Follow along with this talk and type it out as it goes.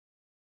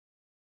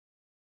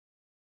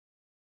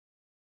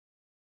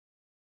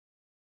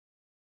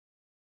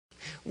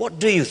What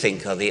do you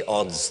think are the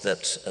odds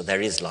that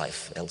there is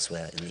life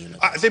elsewhere in the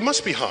universe? They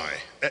must be high,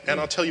 and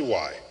I'll tell you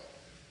why.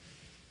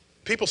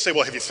 People say,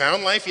 well, have you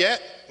found life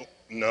yet?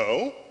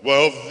 No.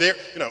 Well,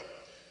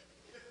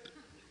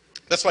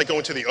 that's like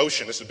going to the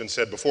ocean. This has been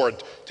said before,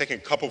 taking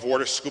a cup of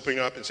water, scooping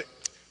up, and saying,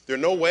 there are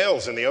no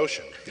whales in the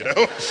ocean, you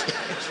know?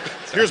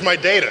 Here's my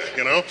data,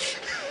 you know?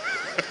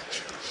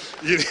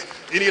 You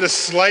need a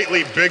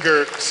slightly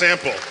bigger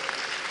sample.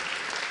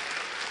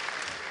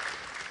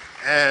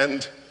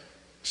 And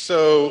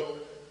so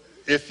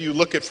if you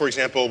look at, for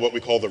example, what we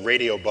call the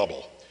radio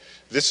bubble,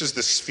 this is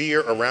the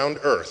sphere around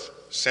Earth,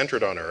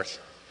 centered on Earth,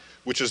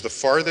 which is the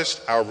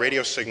farthest our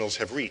radio signals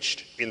have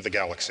reached in the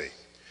galaxy.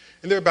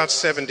 And they're about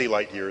 70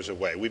 light years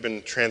away. We've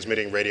been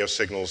transmitting radio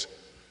signals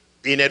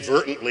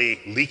inadvertently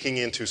leaking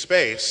into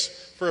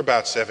space for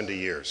about 70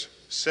 years.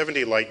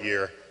 70 light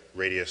year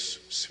radius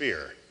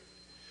sphere.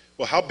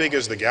 Well, how big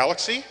is the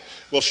galaxy?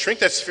 Well, shrink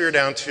that sphere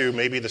down to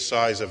maybe the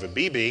size of a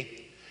BB,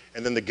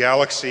 and then the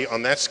galaxy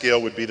on that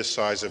scale would be the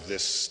size of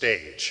this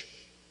stage.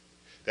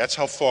 That's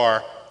how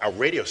far our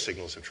radio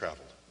signals have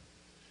traveled.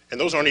 And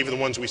those aren't even the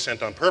ones we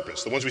sent on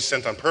purpose. The ones we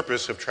sent on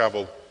purpose have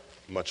traveled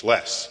much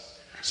less.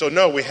 So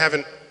no, we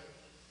haven't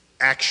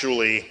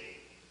actually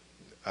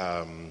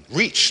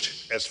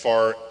reached as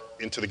far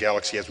into the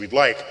galaxy as we'd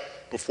like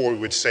before we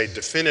would say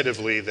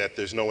definitively that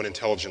there's no one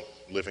intelligent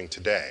living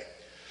today.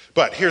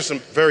 But here's some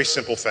very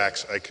simple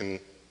facts. I can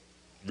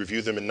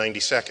review them in 90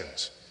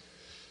 seconds.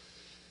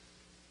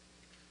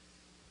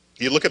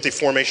 You look at the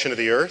formation of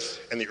the Earth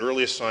and the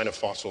earliest sign of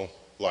fossil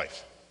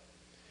life.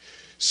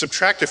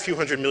 Subtract a few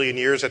hundred million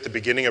years at the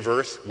beginning of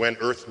Earth, when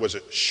Earth was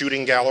a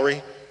shooting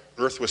gallery.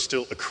 Earth was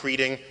still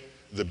accreting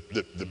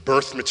the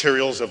birth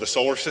materials of the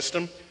solar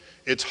system.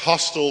 It's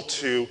hostile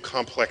to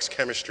complex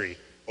chemistry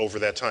over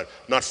that time.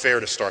 Not fair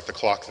to start the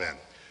clock then.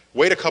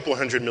 Wait a couple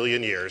 100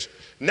 million years,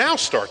 now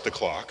start the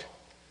clock,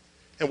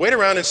 and wait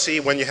around and see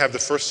when you have the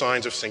first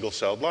signs of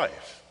single-celled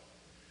life.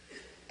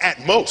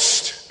 At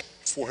most,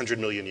 400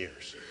 million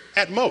years.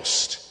 At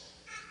most.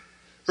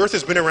 Earth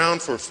has been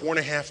around for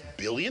 4.5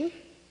 billion?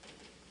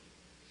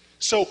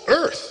 So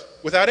Earth,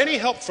 without any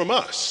help from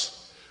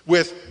us,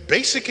 with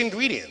basic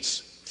ingredients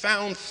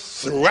found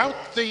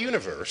throughout the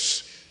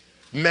universe,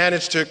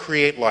 managed to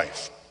create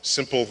life,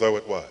 simple though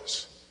it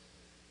was.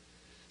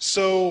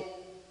 So,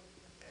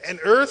 and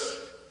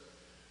Earth,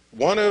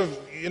 one of,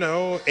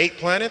 8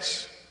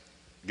 planets,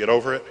 get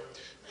over it.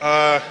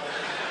 One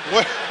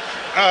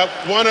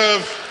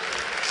of,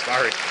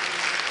 sorry.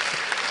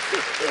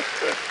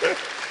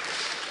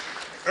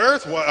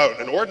 Earth,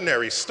 an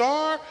ordinary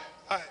star,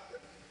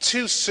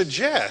 to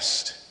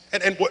suggest,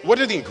 and what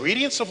are the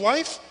ingredients of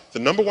life? The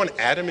number 1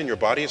 atom in your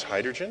body is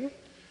hydrogen.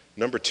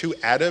 Number 2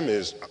 atom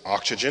is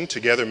oxygen,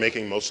 together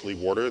making mostly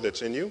water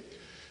that's in you.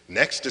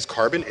 Next is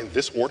carbon in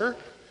this order.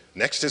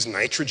 Next is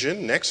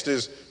nitrogen. Next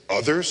is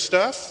other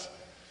stuff.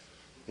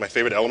 My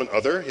favorite element,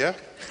 other, yeah.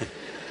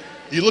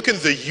 You look at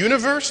the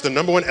universe, the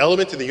number 1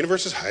 element in the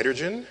universe is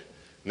hydrogen.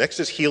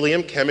 Next is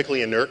helium,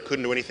 chemically inert,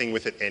 couldn't do anything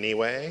with it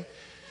anyway.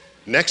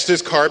 Next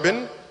is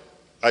carbon.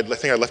 I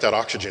think I left out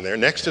oxygen there.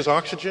 Next is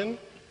oxygen.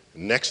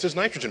 Next is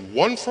nitrogen.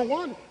 1 for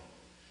 1.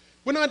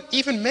 We're not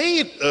even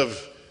made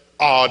of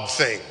odd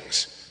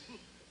things.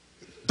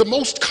 The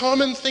most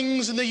common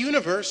things in the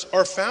universe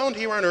are found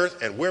here on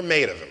Earth, and we're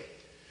made of them.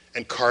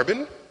 And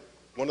carbon,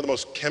 one of the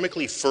most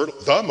chemically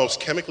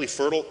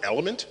fertile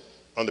element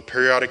on the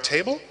periodic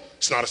table.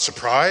 It's not a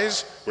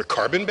surprise. We're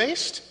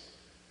carbon-based.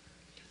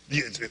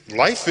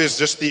 Life is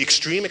just the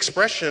extreme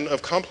expression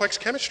of complex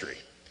chemistry.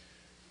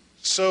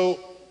 So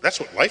that's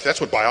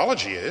what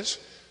biology is.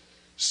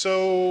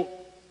 So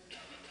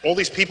all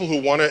these people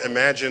who want to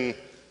imagine,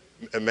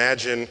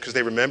 because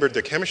they remembered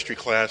their chemistry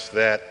class,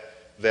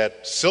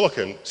 that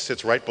silicon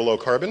sits right below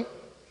carbon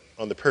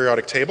on the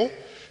periodic table.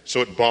 So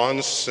it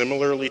bonds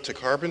similarly to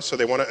carbon, so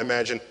they want to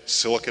imagine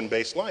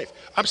silicon-based life.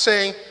 I'm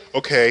saying,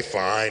 okay,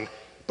 fine,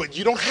 but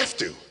you don't have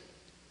to.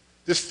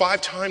 There's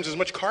 5 times as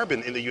much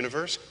carbon in the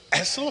universe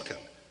as silicon.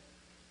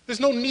 There's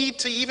no need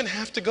to even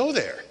have to go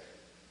there.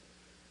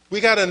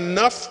 We got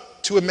enough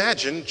to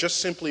imagine just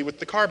simply with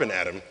the carbon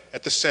atom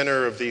at the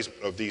center of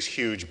these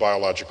huge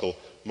biological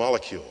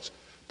molecules.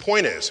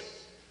 Point is,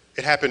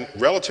 it happened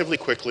relatively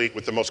quickly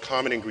with the most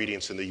common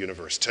ingredients in the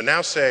universe. To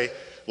now say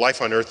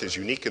life on Earth is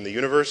unique in the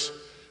universe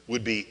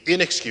would be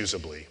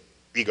inexcusably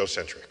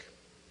egocentric.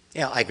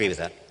 Yeah, I agree with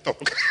that. Oh,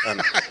 okay.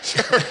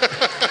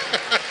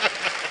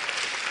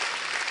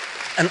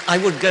 And I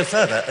would go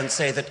further and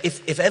say that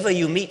if ever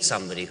you meet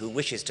somebody who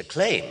wishes to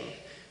claim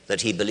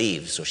that he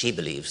believes or she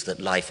believes that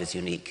life is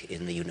unique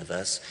in the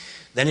universe,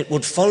 then it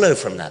would follow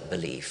from that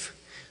belief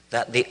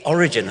that the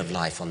origin of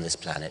life on this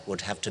planet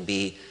would have to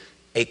be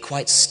a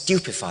quite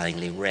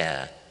stupefyingly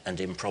rare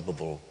and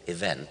improbable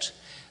event.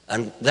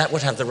 And that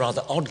would have the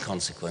rather odd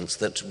consequence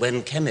that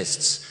when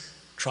chemists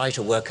try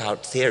to work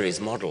out theories,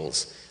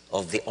 models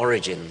of the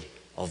origin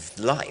of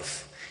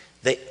life,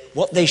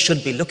 what they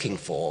should be looking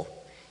for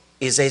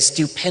is a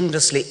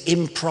stupendously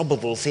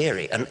improbable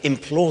theory, an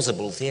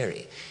implausible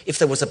theory. If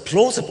there was a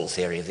plausible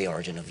theory of the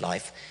origin of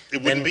life,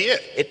 it wouldn't be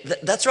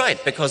it. That's right,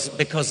 because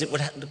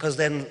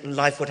then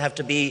life would have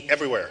to be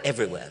Everywhere.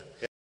 Everywhere.